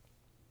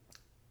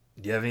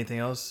you have anything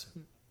else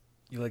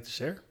you like to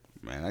share?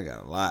 Man, I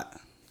got a lot.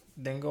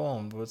 Then go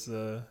on. What's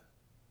the?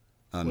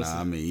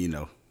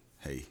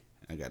 Hey,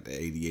 I got the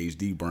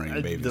ADHD brain,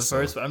 baby. The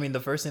first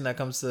thing that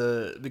comes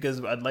to,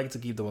 because I'd like to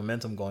keep the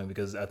momentum going,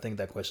 because I think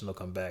that question will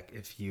come back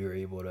if you're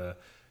able to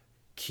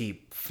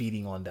keep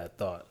feeding on that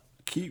thought.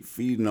 Keep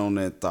feeding on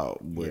that thought,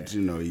 but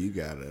you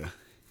gotta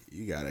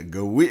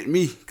go with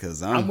me,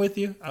 cause I'm with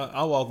you.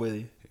 I'll walk with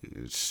you.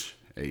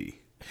 Hey,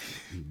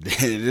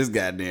 this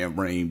goddamn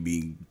brain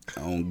be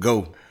on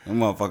go. That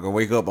motherfucker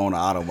wake up on the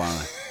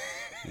Autobahn.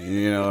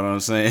 You know what I'm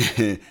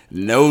saying?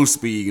 No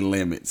speed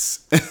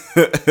limits.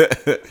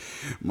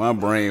 My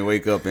brain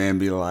wake up and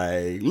be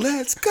like,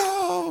 let's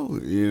go.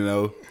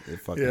 At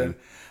fucking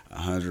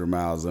 100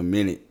 miles a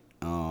minute.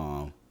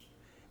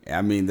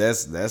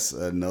 That's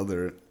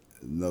another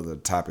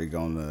topic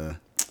on the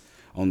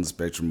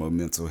spectrum of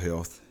mental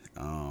health.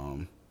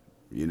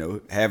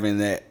 Having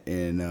that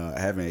and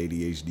having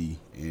ADHD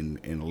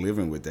and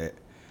living with that.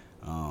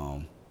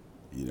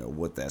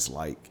 What that's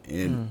like,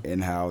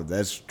 and how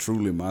that's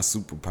truly my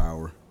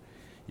superpower.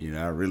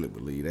 I really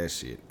believe that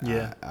shit.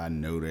 Yeah. I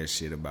know that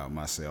shit about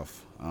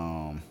myself.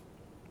 Yeah,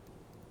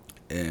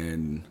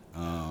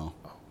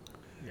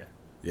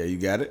 you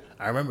got it?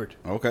 I remembered.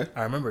 Okay.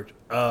 I remembered.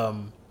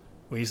 When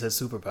you said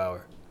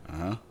superpower.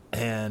 Uh-huh.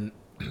 And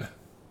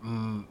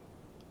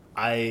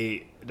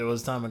there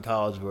was a time in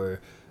college where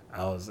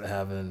I was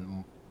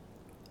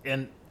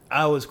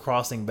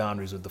crossing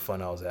boundaries with the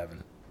fun I was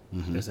having,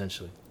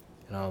 essentially.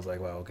 And I was like,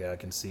 wow, okay, I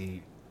can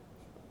see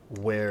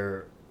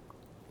where,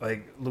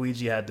 like,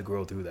 Luigi had to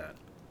grow through that.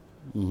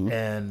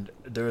 And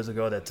there was a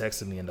girl that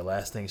texted me, and the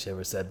last thing she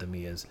ever said to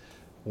me is,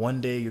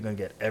 one day you're going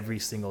to get every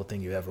single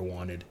thing you ever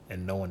wanted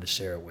and no one to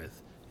share it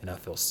with, and I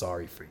feel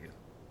sorry for you.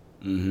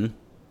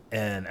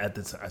 And at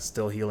the time, I'm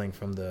still healing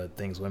from the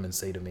things women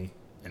say to me.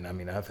 And,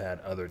 I've had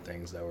other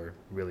things that were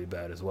really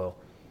bad as well.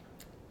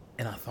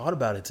 And I thought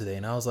about it today,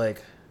 and I was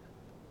like,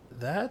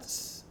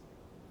 that's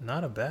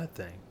not a bad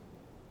thing.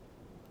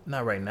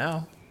 Not right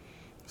now.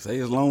 Say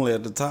it's lonely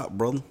at the top,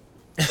 brother.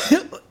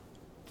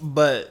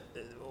 But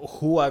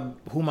who I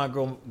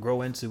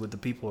grow into with the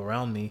people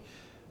around me,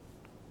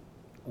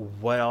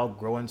 what I'll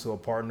grow into a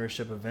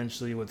partnership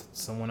eventually with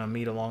someone I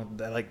meet along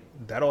that, like,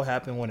 that'll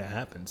happen when it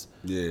happens.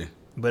 Yeah.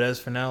 But as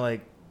for now,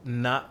 like,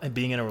 not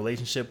being in a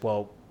relationship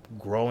while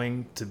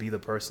growing to be the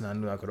person I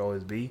knew I could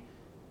always be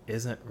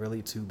isn't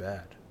really too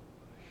bad.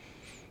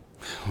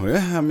 Well,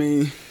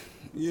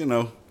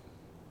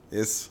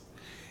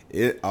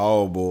 it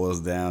all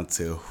boils down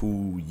to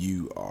who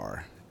you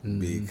are,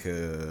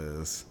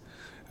 because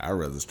I'd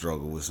rather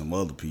struggle with some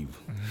other people.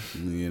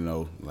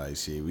 Like,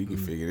 shit, we can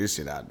figure this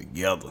shit out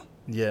together.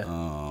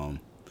 Yeah.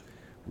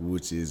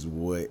 Which is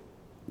what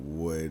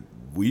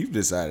we've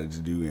decided to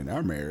do in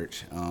our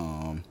marriage.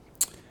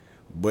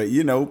 But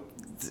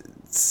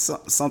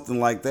something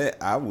like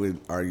that, I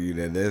would argue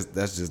that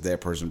that's just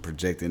that person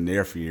projecting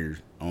their fear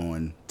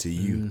on to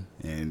you,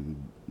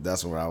 and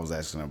that's what I was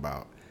asking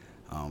about.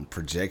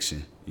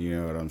 Projection, you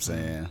know what I'm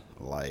saying?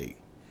 Like,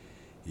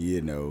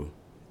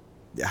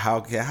 how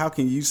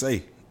can you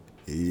say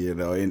You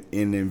know, in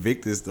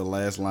Invictus, the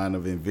last line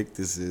of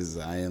Invictus is,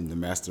 "I am the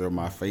master of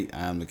my fate.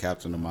 I am the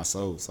captain of my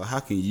soul." So how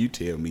can you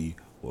tell me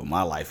what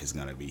my life is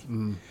gonna be?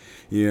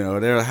 You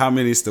know, how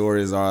many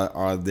stories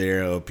are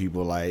there of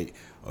people like,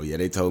 "Oh yeah,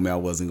 they told me I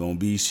wasn't gonna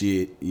be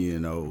shit," you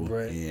know,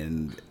 right.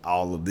 and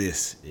all of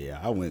this. Yeah,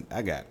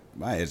 I got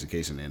my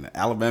education in the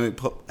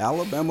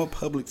Alabama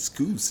public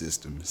school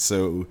system.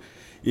 So,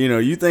 you know,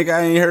 you think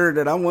I ain't heard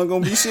that I wasn't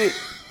gonna be shit?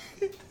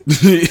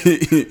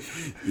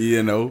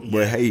 You know,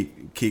 but hey,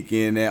 kick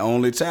in that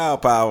only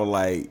child power,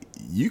 like,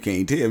 you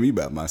can't tell me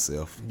about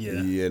myself.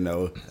 Yeah. You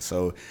know,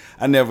 so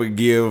I never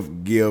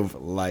give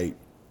like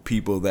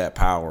people that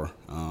power.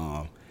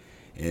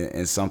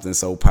 And something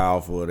so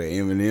powerful that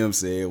Eminem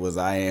said was,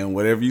 "I am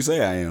whatever you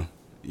say I am."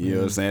 You know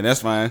what I'm saying?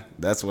 That's fine.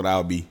 That's what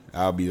I'll be.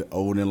 I'll be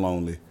old and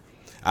lonely.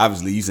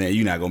 Obviously, you saying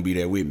you're not gonna be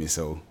there with me,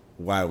 so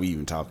why are we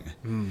even talking?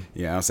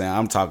 You know what I'm saying?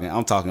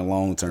 I'm talking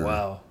long term.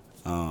 Wow.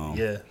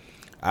 Yeah.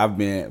 I've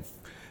been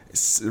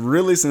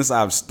really, since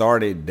I've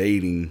started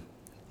dating,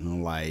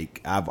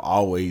 like, I've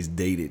always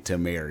dated to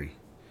marry.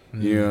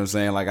 You know what I'm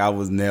saying? Like, I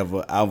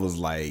was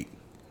like,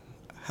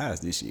 how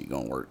is this shit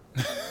gonna work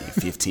in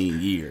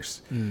 15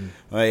 years?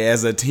 Like,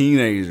 as a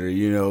teenager,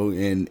 you know,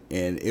 and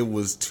it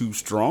was too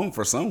strong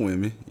for some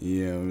women,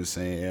 you know what I'm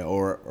saying,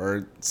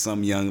 or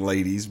some young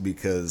ladies,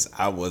 because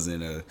I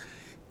wasn't a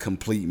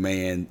complete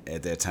man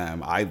at that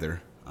time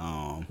either.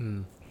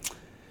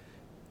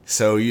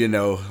 So, you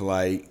know,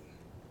 like,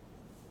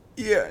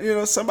 yeah, you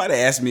know, somebody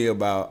asked me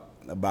about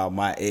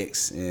my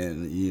ex,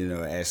 and, you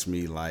know, asked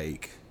me,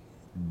 like,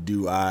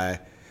 do I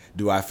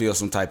feel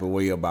some type of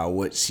way about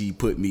what she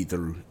put me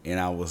through? And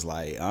I was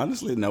like,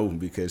 honestly, no,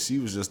 because she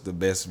was just the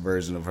best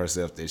version of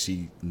herself that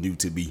she knew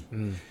to be.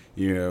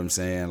 You know what I'm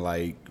saying?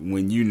 Like,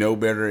 when you know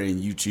better and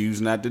you choose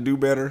not to do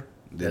better,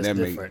 then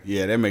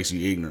that makes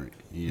you ignorant,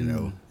 you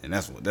know? And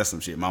that's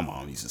some shit my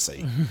mom used to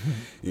say.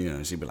 You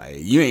know, she'd be like,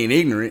 "You ain't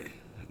ignorant."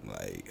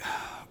 Like,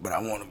 but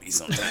I want to be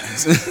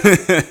sometimes,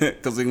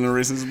 because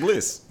ignorance is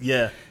bliss.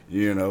 Yeah.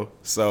 You know,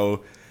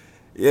 so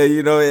yeah,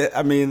 you know,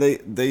 I mean,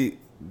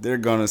 they're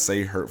gonna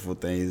say hurtful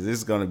things.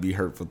 There's gonna be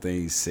hurtful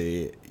things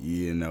said,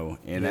 you know,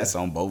 and that's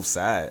on both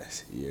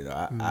sides. You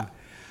know,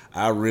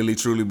 I really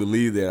truly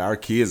believe that our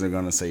kids are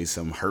gonna say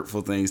some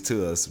hurtful things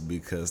to us,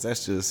 because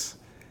that's just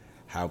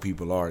how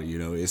people are, you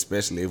know.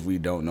 Especially if we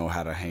don't know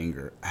how to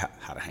handle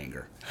our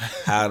anger.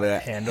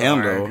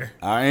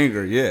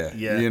 Yeah,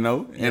 you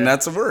know, and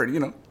that's a word, you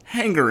know,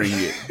 hangering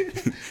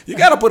it. You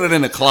gotta put it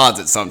in the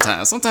closet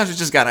sometimes. Sometimes you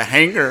just gotta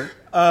hanger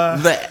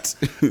that.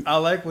 I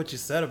like what you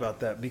said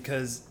about that,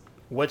 because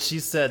what she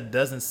said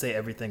doesn't say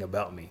everything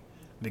about me.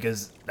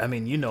 Because, I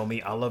mean, you know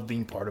me, I love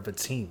being part of a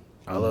team.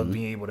 I love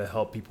being able to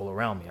help people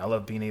around me. I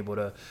love being able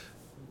to,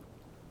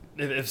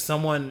 if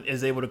someone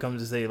is able to come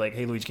to say, like,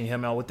 "Hey, Luigi, can you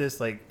help me out with this?"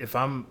 Like, if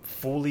I'm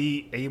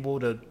fully able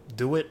to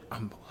do it,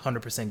 I'm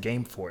 100%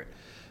 game for it.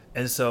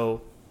 And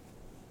so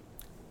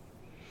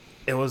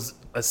it was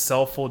a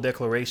self-full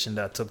declaration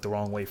that I took the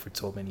wrong way for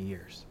so many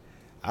years.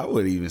 I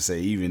would even say,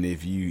 even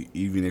if you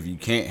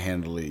can't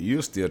handle it,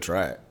 you'll still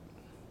try it.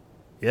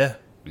 Yeah.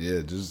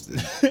 Yeah, just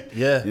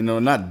yeah. You know,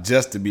 not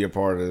just to be a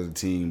part of the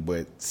team,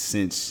 but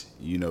since,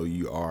 you know,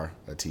 you are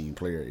a team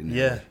player.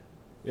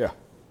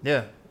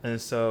 Yeah.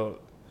 And so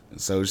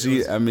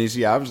she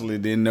obviously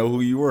didn't know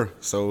who you were.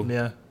 So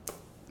yeah,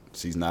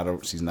 she's not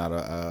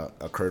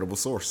a credible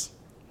source.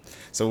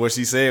 So what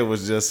she said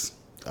was just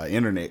an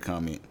internet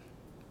comment.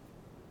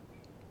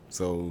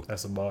 So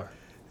that's a bar.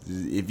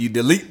 If you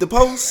delete the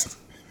post,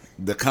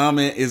 the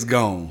comment is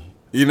gone.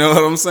 You know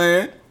what I'm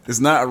saying? It's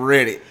not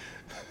Reddit.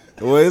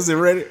 Well, is it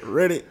Reddit?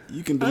 Reddit,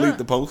 you can delete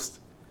the post.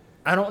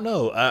 I don't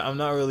know. I'm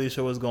not really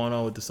sure what's going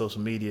on with the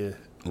social media.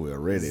 Well,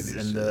 Reddit is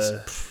and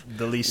the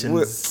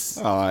deletions.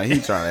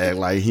 He trying to act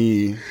like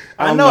he.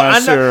 I know.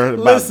 Sure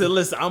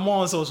listen. I'm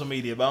on social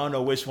media, but I don't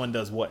know which one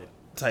does what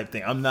type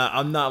thing. I'm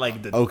not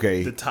like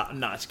the top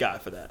notch guy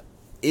for that.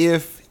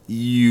 If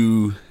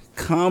you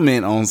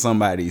comment on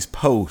somebody's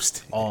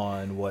post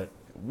on what?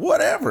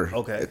 Whatever.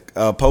 Okay.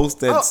 A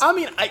post that's. I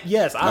mean,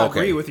 yes, I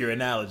agree with your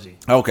analogy.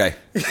 Okay.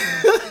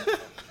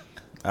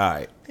 All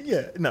right.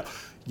 Yeah. No.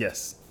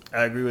 Yes,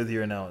 I agree with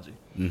your analogy.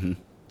 Mm-hmm.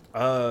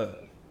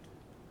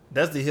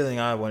 That's the healing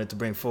I wanted to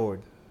bring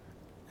forward.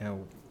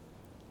 And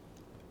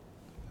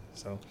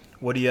so,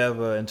 what do you have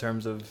in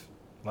terms of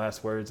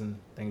last words and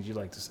things you'd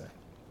like to say?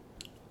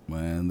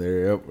 Man,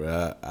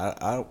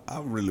 I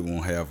really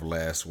won't have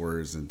last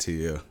words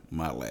until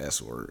my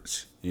last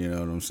words. You know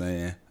what I'm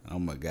saying?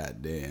 I'm a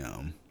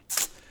goddamn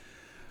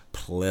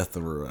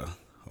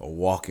a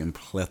walking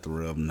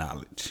plethora of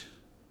knowledge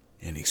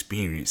and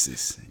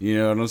experiences. You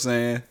know what I'm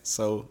saying?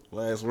 So,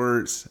 last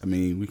words, I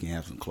mean, we can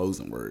have some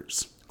closing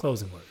words.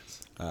 Closing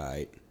words. All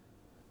right.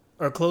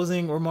 Or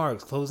closing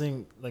remarks.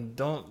 Closing, like,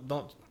 don't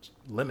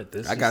limit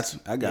this. I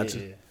got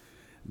you.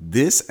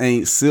 This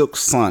ain't Silk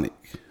Sonic,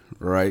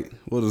 right?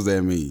 What does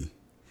that mean?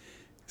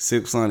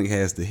 Silk Sonic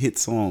has the hit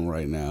song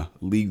right now,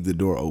 Leave the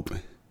Door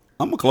Open.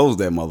 I'm going to close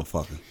that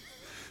motherfucker.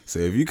 So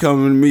if you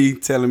coming to me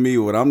telling me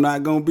what I'm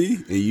not going to be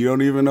and you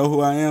don't even know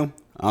who I am,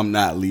 I'm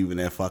not leaving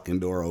that fucking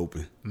door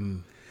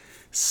open.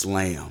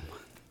 Slam.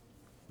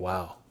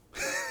 Wow.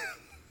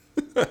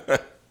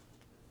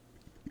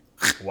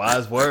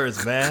 Wise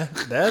words, man.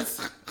 That's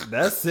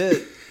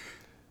it.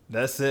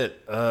 That's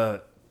it.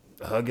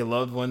 Hug your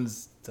loved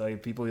ones. Tell your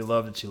people you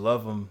love that you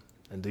love them,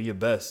 and do your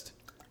best.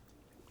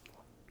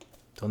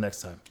 Till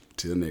next time.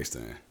 Till next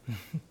time.